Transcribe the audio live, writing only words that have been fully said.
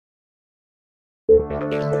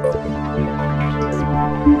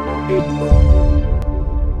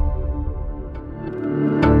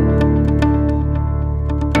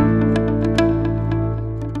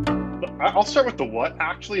I'll start with the what,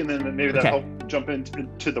 actually, and then maybe that'll help jump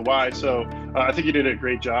into the why. So I think you did a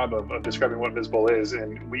great job of describing what Visible is.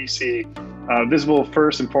 And we see Visible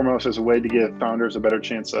first and foremost as a way to give founders a better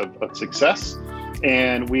chance of success.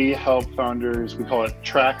 And we help founders, we call it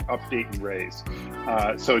track, update, and raise.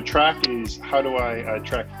 So track is, how do I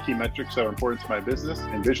track key metrics that are important to my business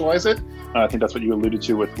and visualize it? I think that's what you alluded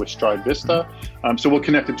to with Stride Vista. So we'll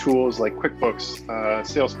connect to tools like QuickBooks,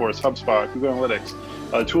 Salesforce, HubSpot, Google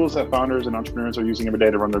Analytics, tools that founders and entrepreneurs are using every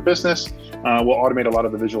day to run their business. We'll automate a lot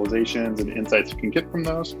of the visualizations and insights you can get from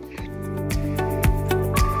those.